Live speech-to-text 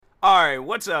Alright,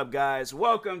 what's up, guys?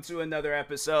 Welcome to another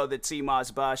episode of the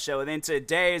T-Moss Boss Show. And in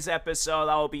today's episode,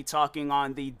 I will be talking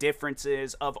on the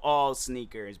differences of all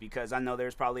sneakers, because I know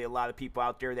there's probably a lot of people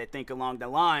out there that think along the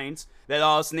lines that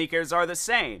all sneakers are the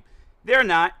same. They're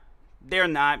not. They're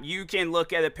not. You can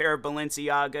look at a pair of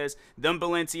Balenciagas. Them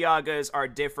Balenciagas are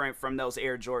different from those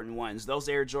Air Jordan 1s. Those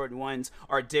Air Jordan 1s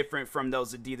are different from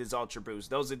those Adidas Ultra Boosts.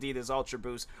 Those Adidas Ultra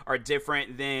Boosts are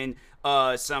different than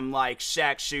some like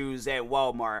Shaq shoes at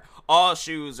Walmart. All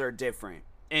shoes are different.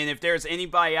 And if there's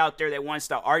anybody out there that wants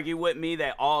to argue with me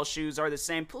that all shoes are the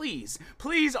same, please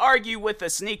argue with a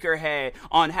sneakerhead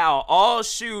on how all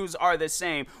shoes are the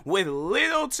same with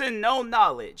little to no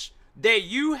knowledge that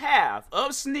you have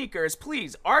of sneakers.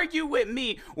 Please argue with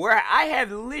me where I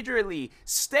have literally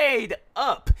stayed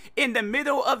up in the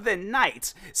middle of the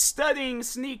night studying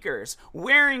sneakers,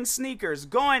 wearing sneakers,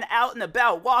 going out and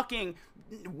about, walking,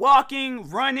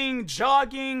 running,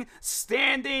 jogging,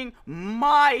 standing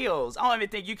miles. I don't even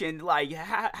think you can, like,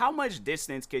 how much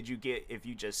distance could you get if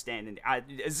you just stand in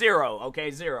zero,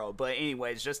 okay, zero. But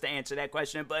anyways, just to answer that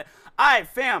question, but I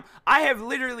have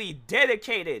literally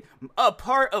dedicated a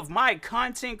part of my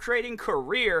content creating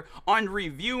career on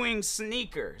reviewing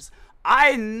sneakers.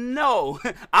 I know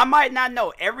I might not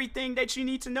know everything that you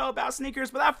need to know about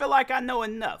sneakers, but I feel like I know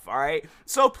enough, all right?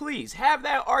 So please have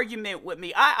that argument with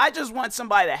me. I just want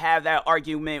somebody to have that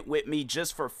argument with me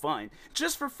just for fun.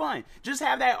 Just for fun. Just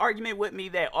have that argument with me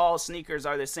that all sneakers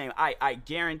are the same. I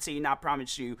guarantee, and I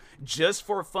promise you, just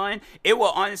for fun, it will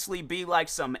honestly be like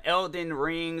some Elden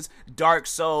Rings, Dark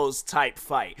Souls type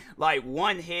fight. Like,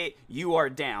 one hit, you are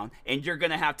down, and you're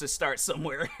gonna have to start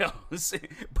somewhere else.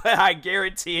 But I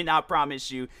guarantee, and I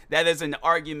promise you, that is an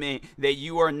argument that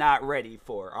you are not ready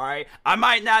for, all right? I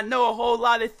might not know a whole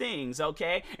lot of things,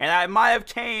 okay? And I might have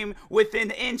came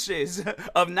within inches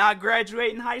of not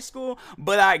graduating high school,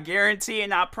 but I guarantee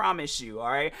and I promise you,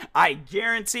 all right? I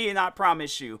guarantee and I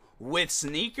promise you, with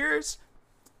sneakers,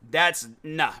 that's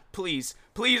nah. Please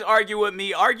argue with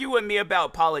me. Argue with me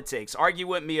about politics. Argue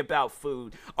with me about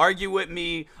food. Argue with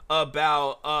me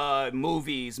about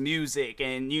movies, music,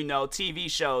 and TV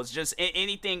shows. Just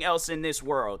anything else in this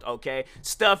world. Okay,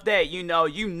 stuff that you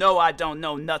know I don't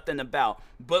know nothing about.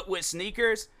 But with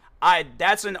sneakers,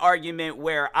 that's an argument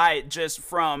where I just,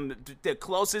 from the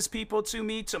closest people to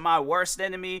me, to my worst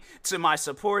enemy, to my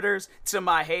supporters, to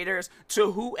my haters,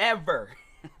 to whoever,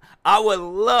 I would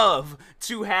love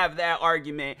to have that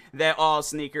argument that all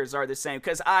sneakers are the same.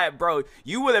 Because bro,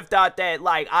 you would have thought that,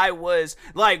 like, I was,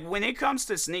 like, when it comes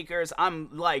to sneakers,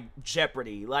 I'm like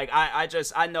Jeopardy. Like,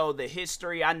 I know the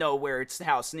history. I know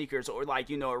how sneakers, or like,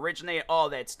 originate, all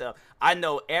that stuff. I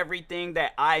know everything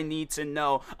that I need to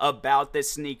know about the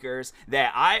sneakers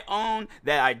that I own,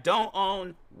 that I don't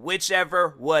own,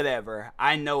 whichever, whatever.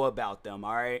 I know about them,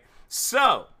 all right?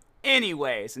 So,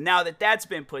 anyways, now that that's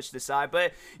been pushed aside,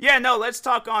 but yeah, no, let's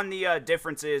talk on the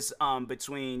differences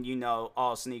between,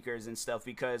 all sneakers and stuff,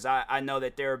 because I know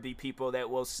that there will be people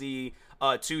that will see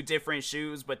two different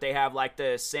shoes, but they have like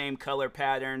the same color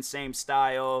pattern, same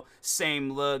style,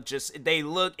 same look, just they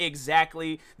look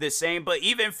exactly the same. But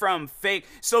even from fake,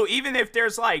 so even if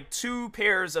there's like two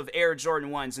pairs of Air Jordan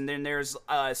 1s and then there's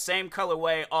same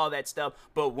colorway, all that stuff,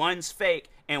 but one's fake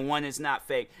and one is not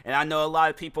fake. And I know a lot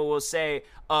of people will say,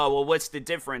 well, what's the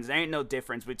difference? There ain't no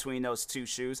difference between those two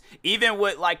shoes. Even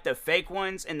with like the fake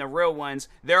ones and the real ones,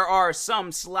 there are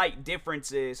some slight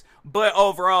differences. But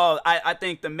overall, I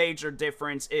think the major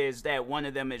difference is that one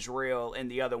of them is real and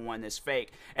the other one is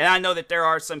fake. And I know that there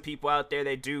are some people out there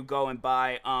that do go and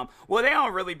buy, well, they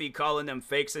don't really be calling them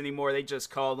fakes anymore. They just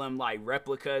call them like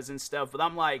replicas and stuff. But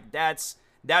I'm like, that's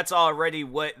already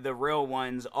what the real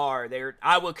ones are.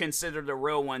 I would consider the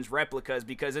real ones replicas,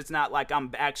 because it's not like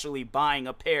I'm actually buying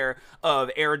a pair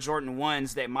of Air Jordan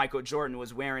 1s that Michael Jordan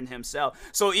was wearing himself.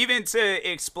 So even to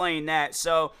explain that,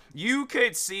 so you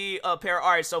could see a pair. All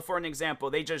right, so for an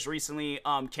example, they just recently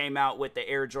came out with the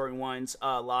Air Jordan 1s,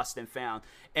 Lost and Found.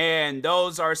 And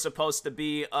those are supposed to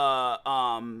be like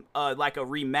a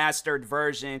remastered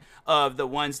version of the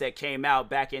ones that came out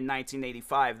back in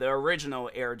 1985, the original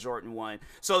Air Jordan 1.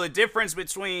 So the difference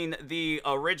between the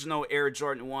original Air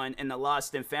Jordan 1 and the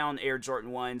Lost and Found Air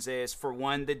Jordan 1s is, for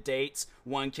one, the dates.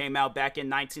 One came out back in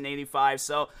 1985.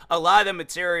 So a lot of the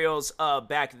materials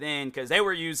back then, because they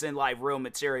were using like real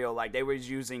material, like they were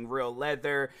using real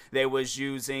leather. They was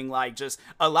using like just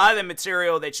a lot of the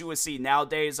material that you would see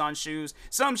nowadays on shoes.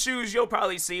 some shoes you'll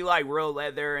probably see like real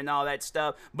leather and all that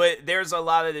stuff, but there's a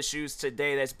lot of the shoes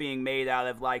today that's being made out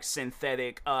of like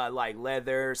synthetic like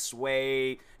leather,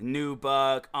 suede,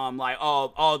 nubuck, like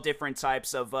all different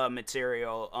types of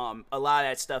material. A lot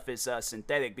of that stuff is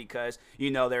synthetic because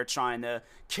they're trying to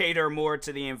cater more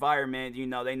to the environment.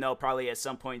 They know probably at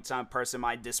some point in time person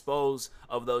might dispose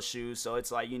of those shoes, so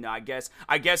it's like I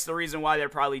guess the reason why they're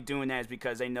probably doing that is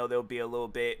because they know they'll be a little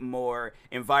bit more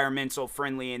environmental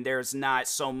friendly, and there's not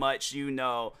so much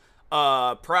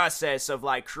process of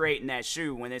like creating that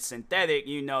shoe. When it's synthetic,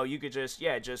 you could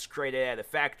just create it at a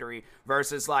factory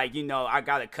versus like I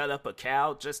gotta cut up a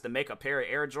cow just to make a pair of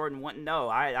Air Jordan 1. No,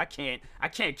 I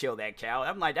can't kill that cow.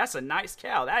 I'm like, that's a nice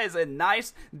cow, that is a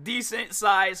nice decent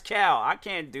sized cow, I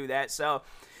can't do that. So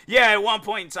yeah, at one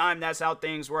point in time, that's how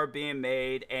things were being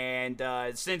made, and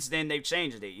since then they've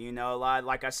changed it. A lot,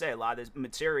 like I said, a lot of the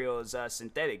material is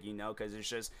synthetic. Because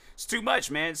it's too much,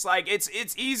 man. It's like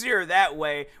it's easier that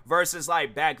way versus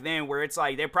like back then where it's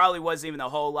like there probably wasn't even a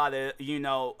whole lot of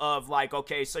of like,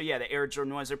 okay, so yeah, the Air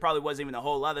Jordan 1s, there probably wasn't even a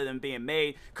whole lot of them being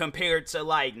made compared to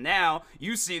like now.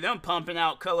 You see them pumping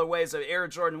out colorways of Air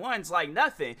Jordan 1s like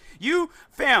nothing.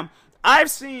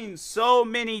 I've seen so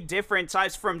many different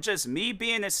types from just me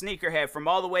being a sneakerhead from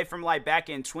all the way from like back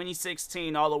in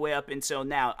 2016 all the way up until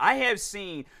now. I have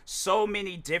seen so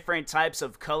many different types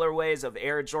of colorways of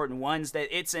Air Jordan 1s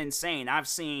that it's insane. I've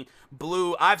seen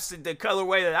blue. I've seen the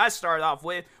colorway that I started off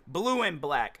with, blue and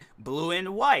black, blue and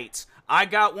white. I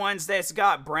got ones that's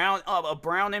got brown, a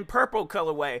brown and purple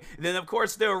colorway. Then of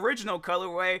course the original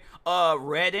colorway,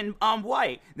 red and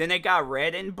white. Then they got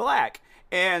red and black.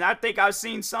 And I think I've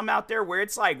seen some out there where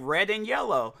it's like red and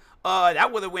yellow.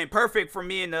 That would have went perfect for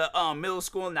me in the middle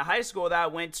school and the high school that I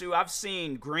went to. I've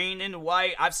seen green and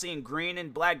white. I've seen green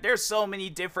and black. There's so many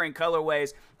different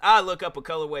colorways. I'll look up a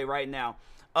colorway right now.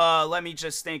 Let me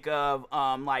just think of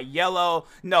like yellow.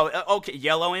 No, okay,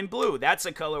 yellow and blue. That's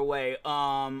a colorway.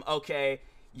 Okay,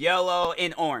 yellow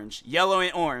and orange. Yellow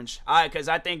and orange. Because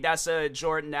I think that's a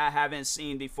Jordan that I haven't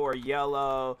seen before.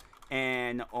 Yellow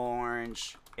and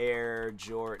orange. Air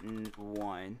Jordan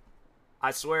 1.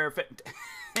 I swear if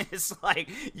it's like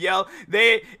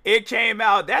it came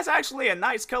out. That's actually a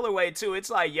nice colorway too. It's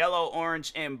like yellow,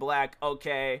 orange, and black.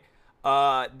 Okay.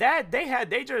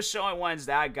 They just showing ones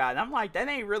that I got. And I'm like, that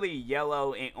ain't really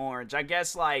yellow and orange. I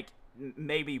guess like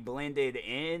maybe blended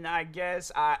in, I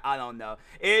guess. I don't know.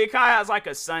 It kind of has like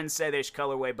a sunsetish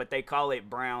colorway, but they call it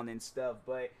brown and stuff.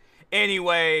 But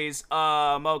anyways,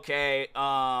 okay.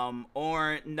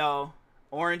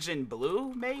 Orange and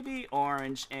blue, maybe?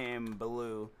 Orange and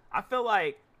blue. I feel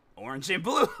like orange and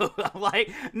blue. I'm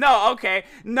like, no, okay.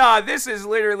 No, this is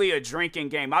literally a drinking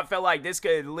game. I feel like this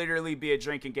could literally be a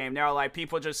drinking game. There are like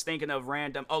people just thinking of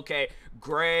random, okay,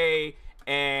 gray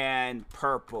and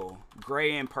purple.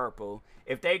 Gray and purple.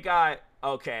 If they got,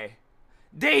 okay.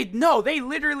 They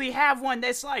literally have one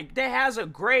that's like, that has a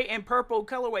gray and purple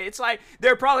colorway. It's like,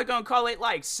 they're probably going to call it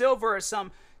like silver or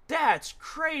something. That's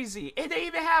crazy. And they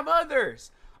even have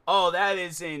others. Oh, that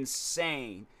is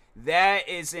insane. That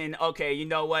is okay, you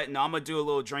know what? No, I'm going to do a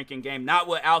little drinking game. Not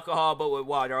with alcohol, but with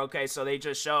water. Okay, so they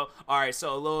just show. All right,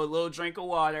 so a little drink of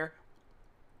water.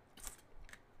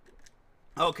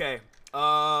 Okay.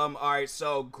 All right,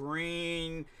 so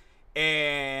green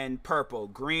and purple.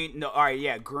 Green. No, all right,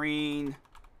 yeah, green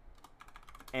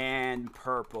and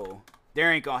purple.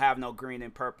 There ain't going to have no green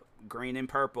and purple. Green and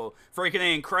purple.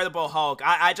 Freaking Incredible Hulk.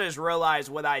 I just realized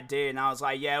what I did, and I was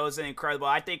like, yeah, it was an incredible.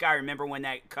 I think I remember when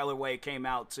that colorway came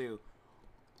out too.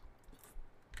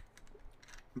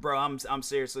 Bro, I'm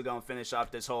seriously gonna finish off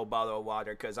this whole bottle of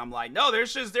water because I'm like, no,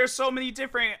 there's so many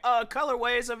different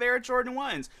colorways of Air Jordan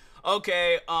 1s.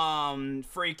 Okay,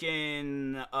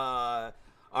 freaking all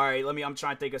right, I'm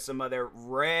trying to think of some other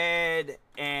red,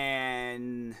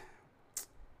 and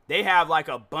they have like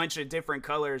a bunch of different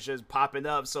colors just popping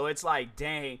up. So it's like,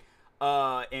 dang,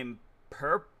 in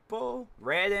purple,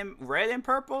 red and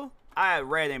purple. I have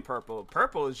red and purple.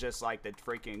 Purple is just like the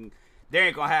freaking, they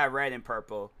ain't gonna have red and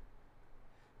purple.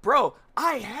 Bro,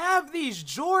 I have these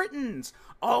Jordans.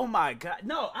 Oh my God.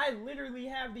 No, I literally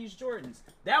have these Jordans.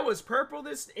 That was purple.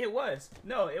 It was.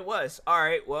 No, it was. All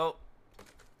right. Well,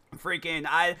 freaking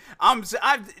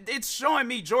it's showing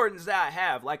me Jordans that I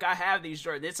have. Like, I have these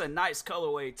Jordans. It's a nice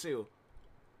colorway too.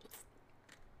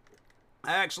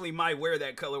 I actually might wear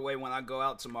that colorway when I go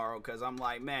out tomorrow because I'm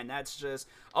like, man, that's just,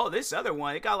 oh, this other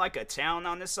one, it got like a town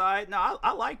on the side. No,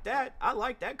 I like that. I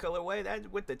like that colorway,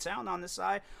 that with the town on the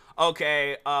side.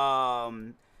 Okay,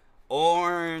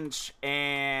 orange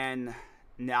and,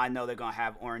 now I know they're gonna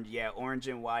have orange. Yeah, orange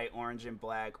and white, orange and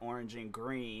black, orange and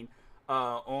green.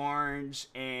 orange,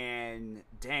 and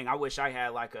dang, I wish I had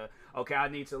like a. Okay, I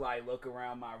need to like look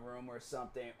around my room or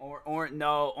something.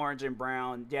 No, orange and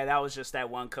brown. Yeah, that was just that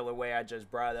one colorway I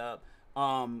just brought up.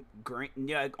 Green,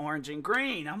 yeah, orange and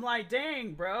green. I'm like,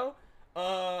 dang, bro.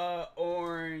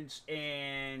 Orange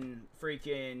and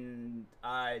freaking.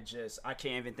 I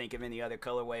can't even think of any other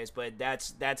colorways, but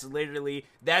that's literally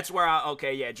that's where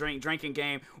okay, yeah, drinking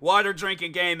game, water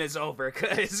drinking game is over,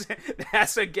 cause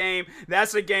that's a game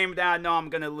that I know I'm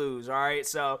gonna lose. All right,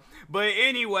 so but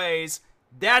anyways.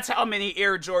 That's how many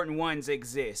Air Jordan 1s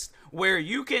exist. Where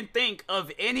you can think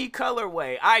of any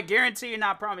colorway. I guarantee and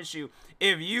I promise you,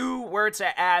 if you were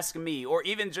to ask me, or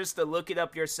even just to look it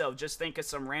up yourself, just think of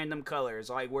some random colors.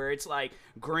 Like where it's like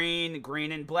green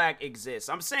and black exists.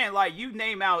 I'm saying like you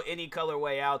name out any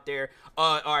colorway out there.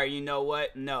 Alright, you know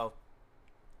what? No.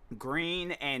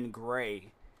 Green and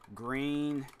gray.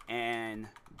 Green and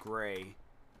gray.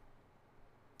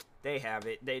 They have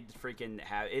it. They freaking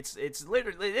have it. It's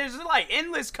literally, there's like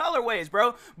endless colorways,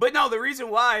 bro. But no, the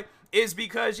reason why is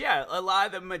because, yeah, a lot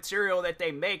of the material that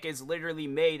they make is literally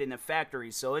made in a factory.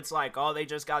 So it's like all they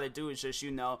just got to do is just,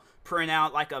 print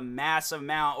out like a mass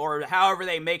amount or however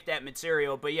they make that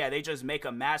material. But yeah, they just make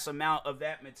a mass amount of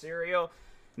that material.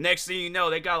 Next thing you know,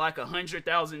 they got like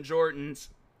 100,000 Jordans.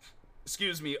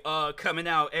 Coming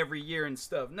out every year and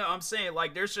stuff. No, I'm saying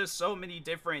like there's just so many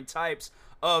different types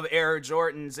of Air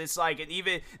Jordans. It's like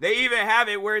they even have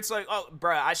it where it's like, oh,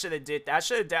 bro, I should have did that. I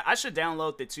should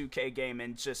download the 2K game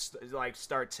and just like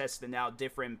start testing out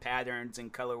different patterns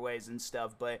and colorways and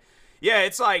stuff. But yeah,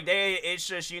 it's like it's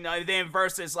just, then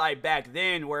versus like back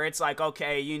then where it's like,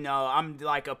 okay, I'm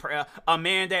like a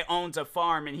man that owns a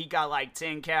farm and he got like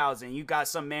 10 cows and you got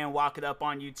some man walking up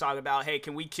on you talking about, hey,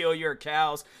 can we kill your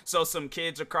cows so some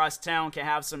kids across town can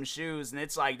have some shoes? And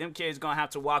it's like, them kids gonna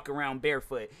have to walk around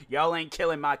barefoot. Y'all ain't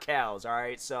killing my cows, all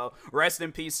right? So rest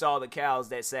in peace to all the cows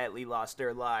that sadly lost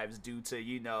their lives due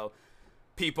to,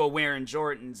 people wearing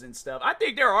Jordans and stuff. I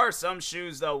think there are some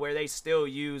shoes though where they still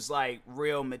use like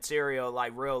real material,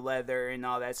 like real leather and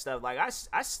all that stuff. Like I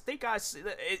think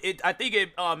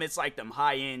it's like them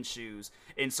high end shoes,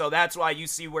 and so that's why you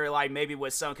see where like maybe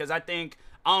with some, because I don't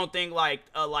think like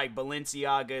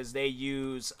Balenciagas they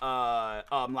use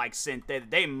like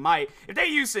synthetic. They might, if they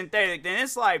use synthetic, then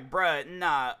it's like, bruh,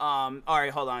 nah. All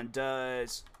right, hold on.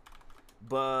 Does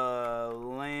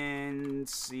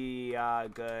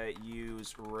Balenciaga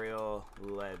use real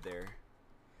leather?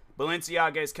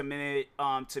 Balenciaga is committed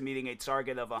to meeting a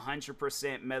target of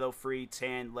 100% metal-free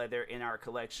tan leather in our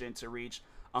collection to reach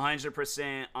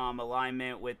 100%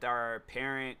 alignment with our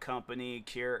parent company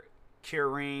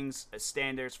Kering's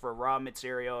standards for raw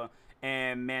material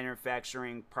and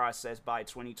manufacturing process by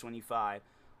 2025.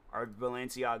 Our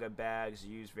Balenciaga bags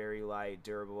use very light,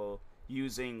 durable,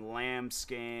 using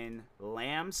lambskin,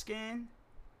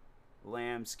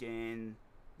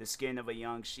 the skin of a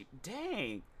young sheep.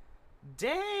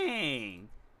 Dang,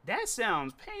 that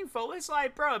sounds painful. It's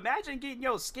like, bro, imagine getting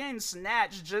your skin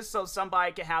snatched just so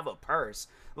somebody can have a purse.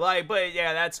 Like, but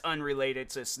yeah, that's unrelated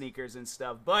to sneakers and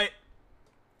stuff. But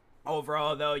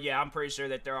overall, though, yeah, I'm pretty sure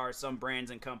that there are some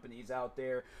brands and companies out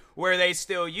there where they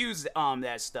still use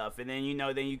that stuff. And then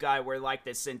then you got where like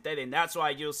the synthetic, and that's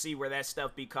why you'll see where that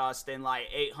stuff be costing like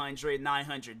 $800,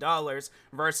 $900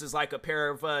 versus like a pair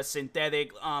of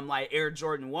synthetic like Air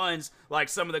Jordan 1s, like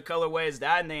some of the colorways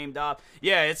that I named off.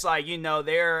 Yeah, it's like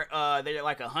they're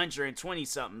like 120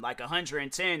 something, like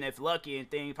 110 if lucky,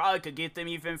 and thing probably could get them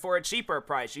even for a cheaper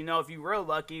price, if you real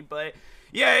lucky. But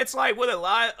yeah, it's like with a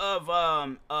lot of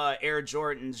Air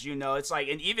Jordans, it's like,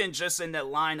 and even just in the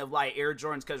line of like Air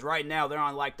Jordans, because right now they're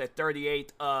on like the 38th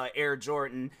Air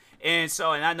Jordan. And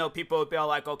I know people would be all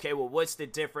like, okay, well, what's the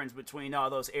difference between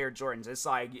all those Air Jordans? It's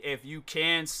like, if you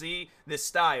can see the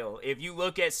style, if you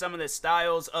look at some of the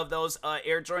styles of those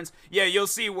Air Jordans, yeah, you'll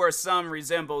see where some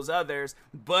resembles others.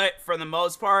 But for the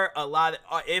most part, a lot,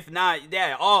 if not,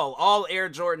 yeah, all Air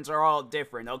Jordans are all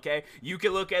different, okay? You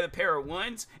can look at a pair of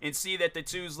 1s and see that the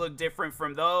 2s look different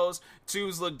from those.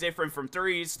 2s look different from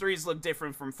 3s. 3s look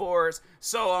different from 4s.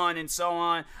 So on and so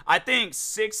on. I think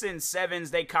 6 and 7s,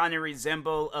 they kind of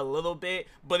resemble a little bit,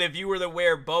 but if you were to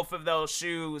wear both of those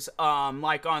shoes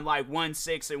like on like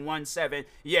 1.6 and 1.7,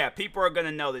 yeah, people are gonna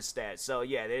notice that. So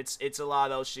yeah, it's a lot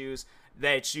of those shoes.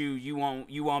 that you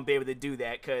won't be able to do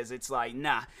that, because it's like,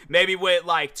 nah. Maybe with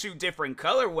like two different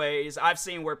colorways, I've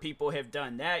seen where people have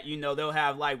done that. You know, they'll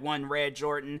have like one red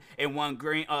Jordan and one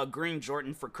green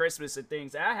Jordan for Christmas and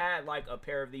things. I had like a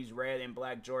pair of these red and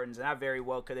black Jordans, and I very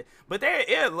well could have, but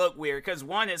it looked weird, because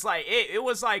one is like, it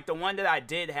was like the one that I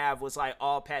did have was like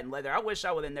all patent leather. I wish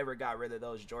I would have never got rid of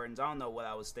those Jordans. I don't know what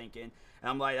I was thinking. And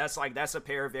I'm like, that's a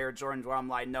pair of Air Jordans where I'm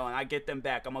like, no, and I get them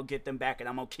back. I'm going to get them back, and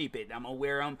I'm going to keep it. I'm going to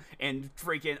wear them and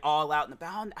freaking all out and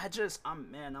about.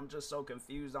 I'm just so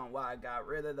confused on why I got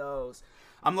rid of those.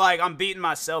 I'm like, I'm beating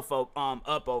myself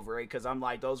up over it, because I'm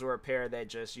like, those were a pair that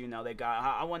just, you know, they got,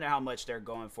 I wonder how much they're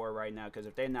going for right now, because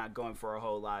if they're not going for a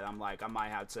whole lot, I'm like, I might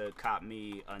have to cop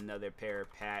me another pair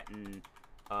of patent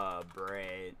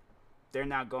bread. They're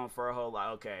not going for a whole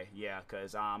lot. Okay, yeah,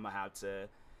 because I'm going to have to.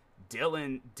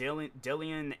 Dillian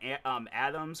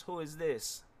Adams, who is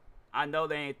this? I know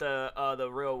they ain't the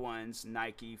real ones.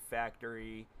 Nike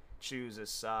Factory, choose a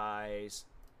size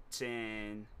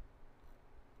 10.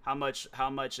 How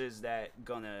much is that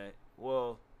gonna?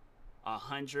 Well,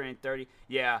 130.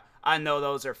 Yeah, I know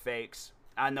those are fakes.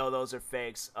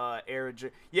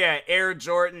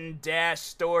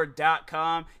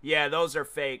 AirJordan-store.com. Yeah, those are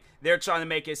fake. They're trying to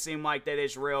make it seem like that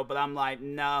it's real, but I'm like,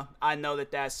 no, I know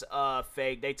that that's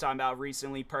fake. They talking about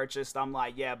recently purchased. I'm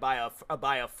like, yeah, by a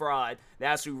fraud.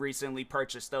 That's who recently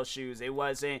purchased those shoes. It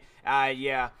wasn't.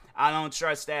 Yeah, I don't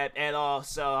trust that at all.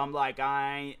 So I'm like,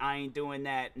 I ain't doing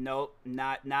that. Nope,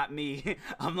 not me.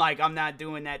 I'm like, I'm not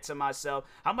doing that to myself.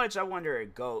 How much I wonder a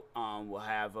GOAT will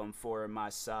have them for my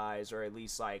size, or at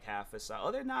least like half a size.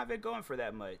 Oh, they're not even going for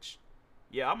that much.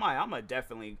 Yeah, I'm gonna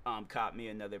definitely cop me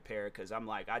another pair, because I'm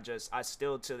like, I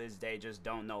still to this day just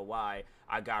don't know why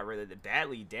I got rid of the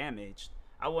badly damaged.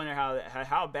 I wonder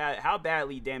how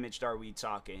badly damaged are we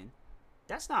talking?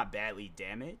 That's not badly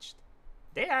damaged.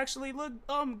 They actually look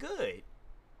good.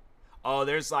 Oh,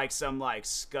 there's like some like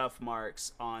scuff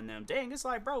marks on them. Dang, it's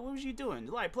like, bro, what was you doing?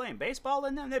 You like playing baseball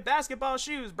in them? They're basketball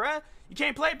shoes, bruh. You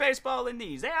can't play baseball in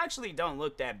these. They actually don't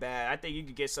look that bad. I think you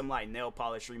could get some like nail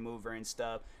polish remover and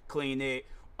stuff, clean it,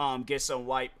 get some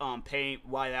white paint,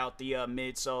 white out the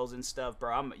midsoles and stuff,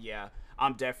 bro.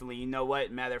 I'm definitely, you know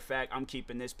what? Matter of fact, I'm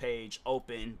keeping this page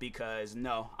open, because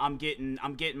no, I'm getting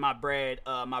my bread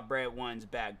ones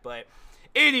back, but.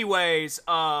 Anyways,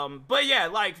 but yeah,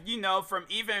 like, you know, from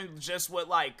even just what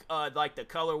like the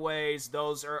colorways,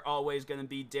 those are always going to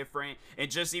be different,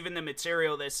 and just even the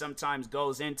material that sometimes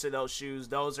goes into those shoes,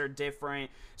 those are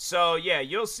different. So yeah,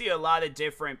 you'll see a lot of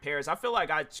different pairs. I feel like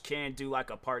I can do like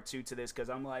a part 2 to this, because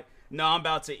I'm like, no, I'm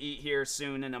about to eat here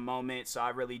soon in a moment, so I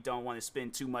really don't want to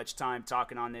spend too much time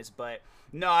talking on this, but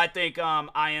no, I think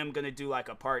I am going to do like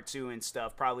a part 2 and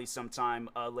stuff, probably sometime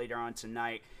later on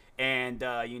tonight. And,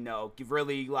 you know,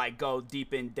 really, like, go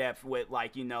deep in depth with,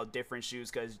 like, you know, different shoes,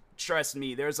 because trust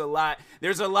me, there's a lot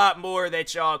more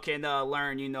that y'all can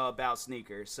learn, you know, about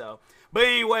sneakers. So, but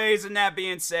anyways, and that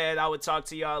being said, I will talk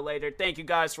to y'all later. Thank you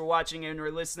guys for watching and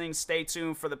listening. Stay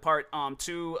tuned for the part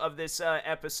 2 of this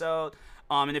episode.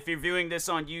 And if you're viewing this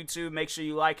on YouTube, make sure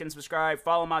you like and subscribe.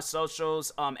 Follow my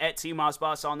socials at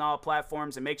TMosBoss on all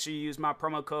platforms, and make sure you use my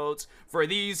promo codes for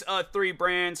these 3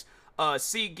 brands.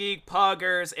 SeatGeek,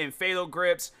 Poggers, and Fatal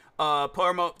Grips. The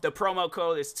promo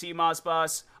code is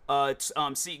TMosBoss.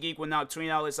 SeatGeek will knock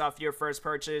 $20 off your first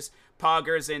purchase.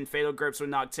 Poggers and Fatal Grips will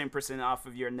knock 10% off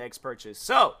of your next purchase.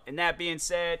 So, and that being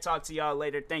said, talk to y'all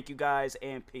later. Thank you guys,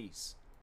 and peace.